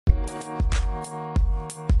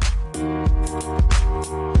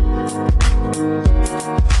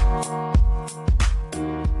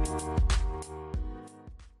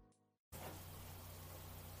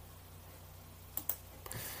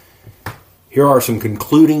Here are some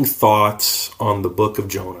concluding thoughts on the book of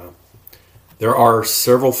Jonah. There are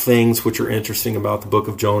several things which are interesting about the book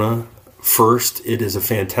of Jonah. First, it is a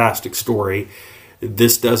fantastic story.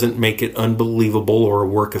 This doesn't make it unbelievable or a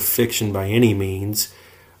work of fiction by any means,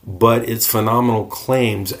 but its phenomenal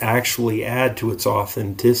claims actually add to its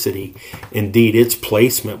authenticity. Indeed, its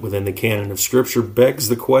placement within the canon of Scripture begs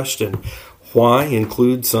the question, why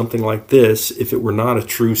include something like this if it were not a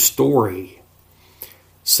true story?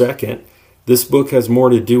 Second, this book has more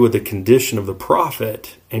to do with the condition of the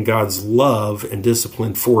prophet and God's love and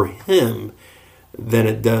discipline for him than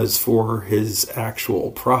it does for his actual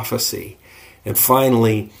prophecy. And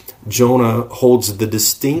finally, Jonah holds the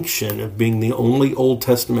distinction of being the only Old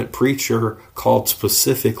Testament preacher called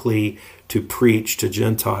specifically to preach to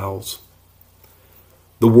Gentiles.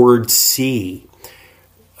 The word see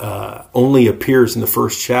only appears in the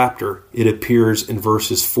first chapter. It appears in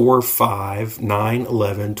verses 4, 5, 9,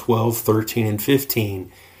 11, 12, 13, and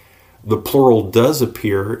 15. The plural does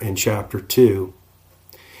appear in chapter 2.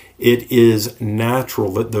 It is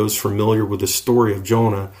natural that those familiar with the story of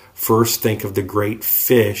Jonah first think of the great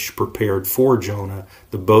fish prepared for Jonah,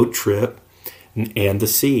 the boat trip, and the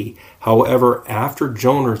sea. However, after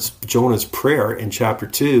Jonah's prayer in chapter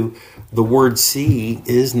 2, the word sea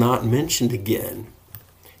is not mentioned again.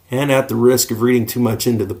 And at the risk of reading too much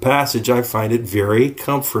into the passage, I find it very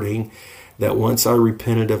comforting that once I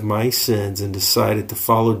repented of my sins and decided to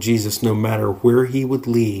follow Jesus no matter where he would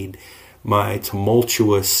lead, my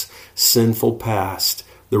tumultuous, sinful past,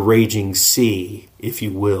 the raging sea, if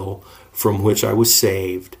you will, from which I was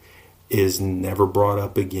saved, is never brought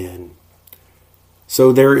up again.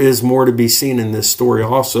 So there is more to be seen in this story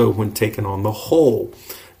also when taken on the whole.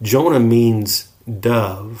 Jonah means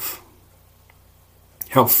dove.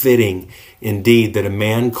 How fitting, indeed, that a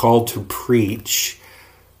man called to preach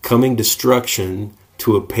coming destruction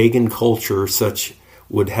to a pagan culture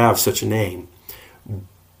would have such a name.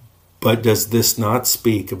 But does this not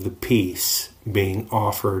speak of the peace being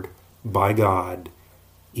offered by God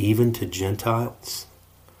even to Gentiles?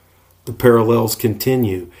 The parallels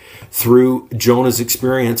continue. Through Jonah's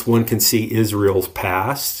experience, one can see Israel's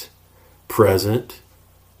past, present,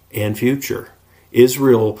 and future.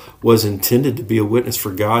 Israel was intended to be a witness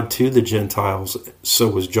for God to the Gentiles, so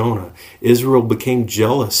was Jonah. Israel became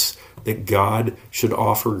jealous that God should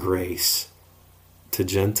offer grace to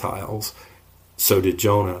Gentiles, so did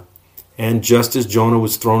Jonah. And just as Jonah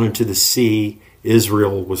was thrown into the sea,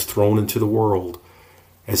 Israel was thrown into the world.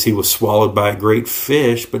 As he was swallowed by a great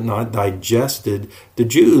fish but not digested, the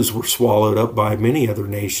Jews were swallowed up by many other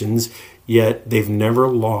nations, yet they've never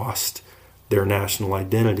lost their national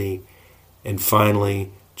identity. And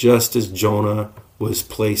finally, just as Jonah was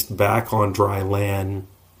placed back on dry land,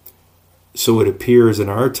 so it appears in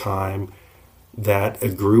our time that a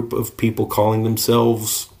group of people calling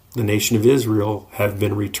themselves the nation of Israel have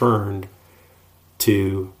been returned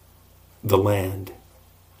to the land.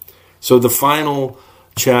 So the final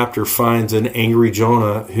chapter finds an angry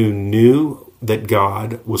Jonah who knew that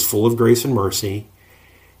God was full of grace and mercy,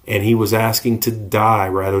 and he was asking to die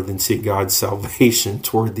rather than seek God's salvation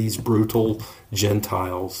toward these brutal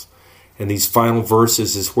Gentiles. And these final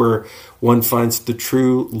verses is where one finds the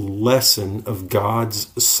true lesson of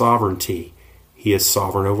God's sovereignty. He is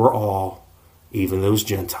sovereign over all, even those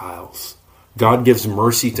Gentiles. God gives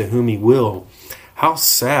mercy to whom he will. How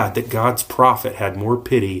sad that God's prophet had more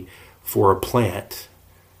pity for a plant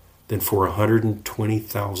than for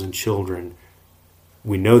 120,000 children.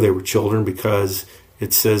 We know they were children because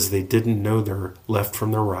it says they didn't know their left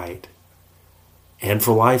from their right. And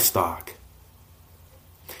for livestock.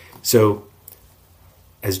 So,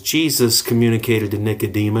 as Jesus communicated to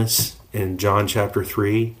Nicodemus in John chapter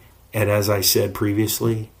 3, and as I said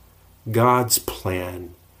previously, God's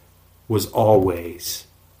plan was always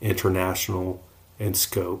international in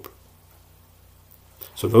scope.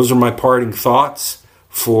 So those are my parting thoughts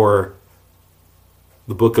for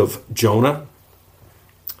the book of Jonah.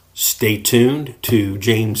 Stay tuned to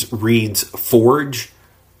James Reed's Forge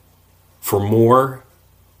for more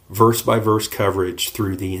verse-by-verse coverage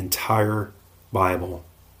through the entire Bible.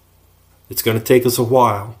 It's going to take us a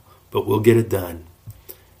while, but we'll get it done.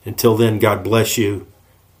 Until then, God bless you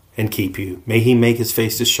and keep you. May he make his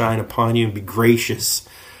face to shine upon you and be gracious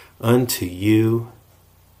unto you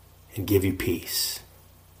and give you peace.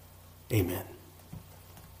 Amen.